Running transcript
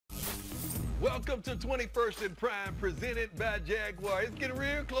Welcome to 21st and Prime, presented by Jaguar. It's getting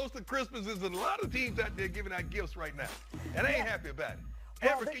real close to Christmas. There's a lot of teams out there giving out gifts right now, and I ain't happy about it.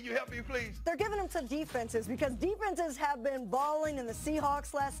 Amber, can you help me, please? They're giving them to defenses because defenses have been balling in the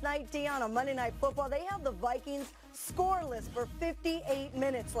Seahawks last night, Dion, on Monday Night Football. They held the Vikings scoreless for 58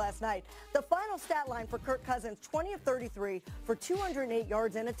 minutes last night. The final stat line for Kirk Cousins, 20 of 33 for 208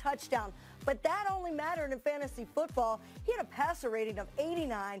 yards and a touchdown. But that only mattered in fantasy football. He had a passer rating of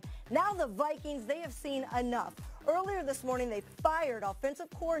 89. Now the Vikings, they have seen enough. Earlier this morning, they fired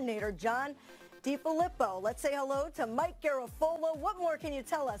offensive coordinator John DeFilippo. Let's say hello to Mike Garafolo. What more can you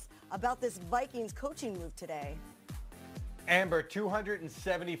tell us about this Vikings coaching move today? Amber,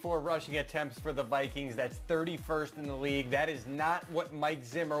 274 rushing attempts for the Vikings. That's 31st in the league. That is not what Mike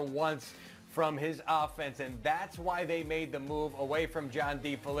Zimmer wants from his offense, and that's why they made the move away from John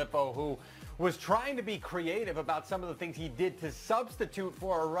DeFilippo, who was trying to be creative about some of the things he did to substitute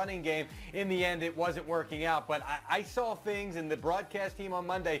for a running game. In the end, it wasn't working out, but I saw things, and the broadcast team on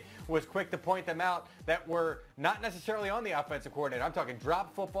Monday was quick to point them out, that were not necessarily on the offensive coordinator. I'm talking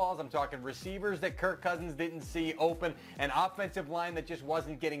drop footballs, I'm talking receivers that Kirk Cousins didn't see open, an offensive line that just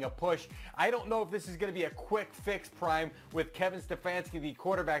wasn't getting a push. I don't know if this is going to be a quick fix, Prime, with Kevin Stefanski, the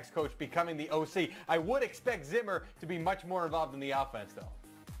quarterback's coach, becoming the OC. I would expect Zimmer to be much more involved in the offense, though.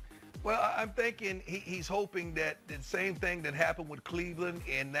 Well, I'm thinking he's hoping that the same thing that happened with Cleveland,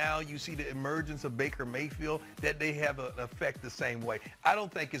 and now you see the emergence of Baker Mayfield, that they have an effect the same way. I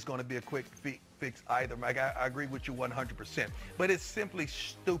don't think it's going to be a quick fix either, Mike. I agree with you 100%. But it's simply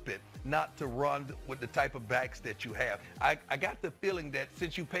stupid not to run with the type of backs that you have. I got the feeling that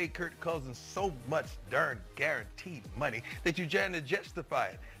since you paid Kirk Cousins so much darn guaranteed money that you're trying to justify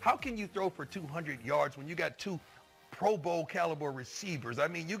it. How can you throw for 200 yards when you got two Pro Bowl caliber receivers? I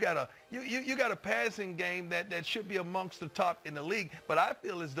mean, you got a passing game that should be amongst the top in the league, but I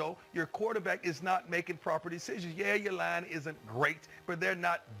feel as though your quarterback is not making proper decisions. Yeah, your line isn't great, but they're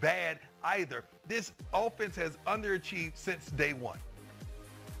not bad either. This offense has underachieved since day one.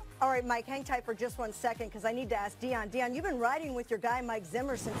 All right, Mike, hang tight for just 1 second because I need to ask Dion. Dion, you've been riding with your guy Mike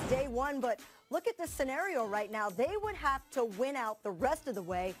Zimmer since day one, but look at this scenario right now. They would have to win out the rest of the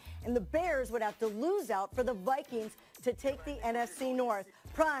way, and the Bears would have to lose out for the Vikings to take the NFC North.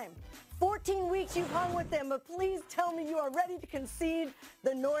 Prime, 14 weeks you've hung with them, but please tell me you are ready to concede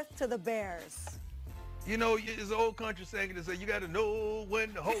the North to the Bears. You know, it's an old country saying that say you got to know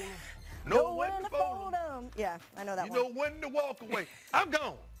when to hold them, know when to fold them. Yeah, I know that one. You know when to walk away. I'm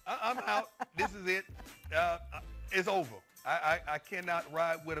gone. I'm out. This is it. It's over. I cannot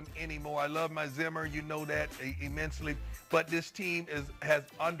ride with him anymore. I love my Zimmer. You know that immensely. But this team has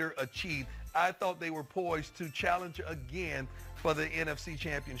underachieved. I thought they were poised to challenge again for the NFC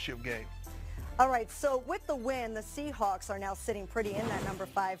Championship game. All right, so with the win, the Seahawks are now sitting pretty in that number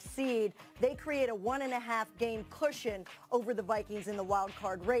 5 seed. They create a 1.5 game cushion over the Vikings in the wild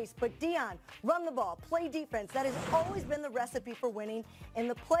card race. But Dion, run the ball, play defense. That has always been the recipe for winning in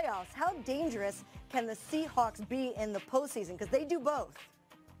the playoffs. How dangerous can the Seahawks be in the postseason? Because they do both.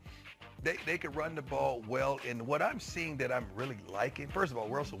 They can run the ball well, and what I'm seeing that I'm really liking, first of all,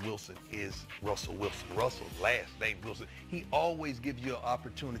 Russell Wilson is Russell Wilson. Russell's last name Wilson. He always gives you an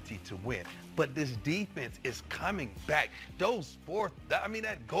opportunity to win. But this defense is coming back.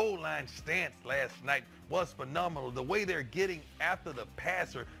 That goal line stance last night was phenomenal. The way they're getting after the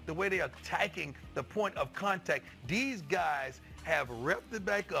passer, the way they're attacking the point of contact. These guys have repped it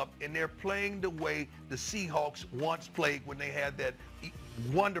back up, and they're playing the way the Seahawks once played when they had that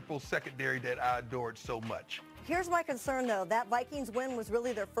wonderful secondary that I adored so much. Here's my concern, though. That Vikings win was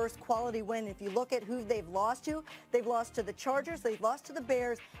really their first quality win. If you look at who they've lost to the Chargers, they've lost to the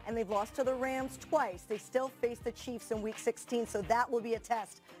Bears, and they've lost to the Rams twice. They still face the Chiefs in Week 16, so that will be a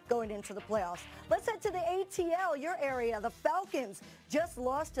test going into the playoffs. Let's head to the ATL, your area. The Falcons just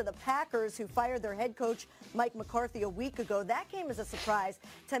lost to the Packers, who fired their head coach, Mike McCarthy, a week ago. That came as a surprise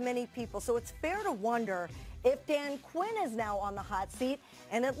to many people, so it's fair to wonder if Dan Quinn is now on the hot seat.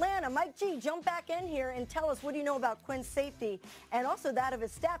 And Atlanta, Mike G, jump back in here and tell us, what do you know about Quinn's safety and also that of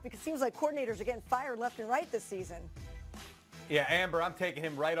his staff? Because it seems like coordinators are getting fired left and right this season. Yeah, Amber, I'm taking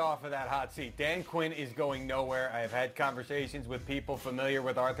him right off of that hot seat. Dan Quinn is going nowhere. I have had conversations with people familiar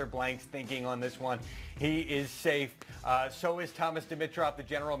with Arthur Blank's thinking on this one. He is safe. So is Thomas Dimitroff, the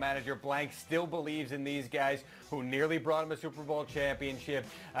general manager. Blank still believes in these guys who nearly brought him a Super Bowl championship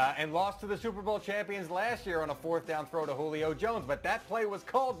and lost to the Super Bowl champions last year on a 4th down throw to Julio Jones. But that play was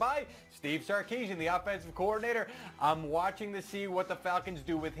called by Steve Sarkisian, the offensive coordinator. I'm watching to see what the Falcons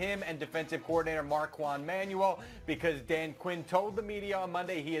do with him and defensive coordinator Marquand Manuel, because Dan Quinn told the media on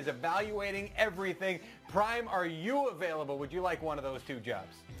Monday he is evaluating everything. Prime, are you available? Would you like one of those two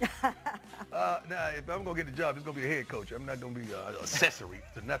jobs? Now, if I'm going to get the job, it's going to be a head coach. I'm not going to be accessory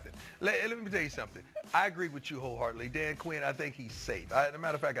to nothing. Let me tell you something. I agree with you wholeheartedly. Dan Quinn, I think he's safe. As a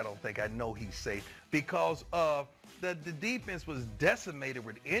matter of fact, I know he's safe because the defense was decimated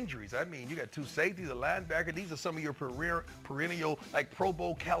with injuries. I mean, you got two safeties, a linebacker. These are some of your perennial, like Pro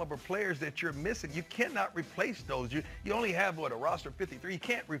Bowl caliber players that you're missing. You cannot replace those. You only have, a roster of 53. You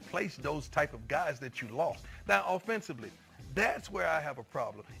can't replace those type of guys that you lost. Now, offensively, that's where I have a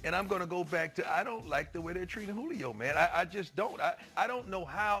problem. And I'm going to go back to, I don't like the way they're treating Julio, man. I just don't. I don't know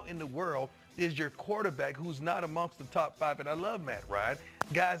how in the world is your quarterback, who's not amongst the top 5, and I love Matt Ryan,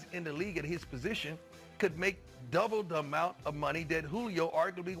 guys in the league at his position could make double the amount of money that Julio,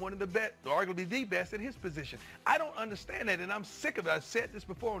 arguably one of the best, arguably the best at his position. I don't understand that, and I'm sick of it. I've said this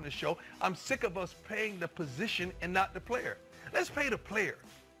before on the show. I'm sick of us paying the position and not the player. Let's pay the player.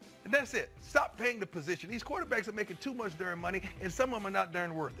 And that's it. Stop paying the position. These quarterbacks are making too much darn money, and some of them are not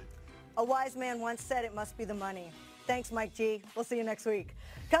darn worth it. A wise man once said it must be the money. Thanks, Mike G. We'll see you next week.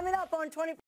 Coming up on 24.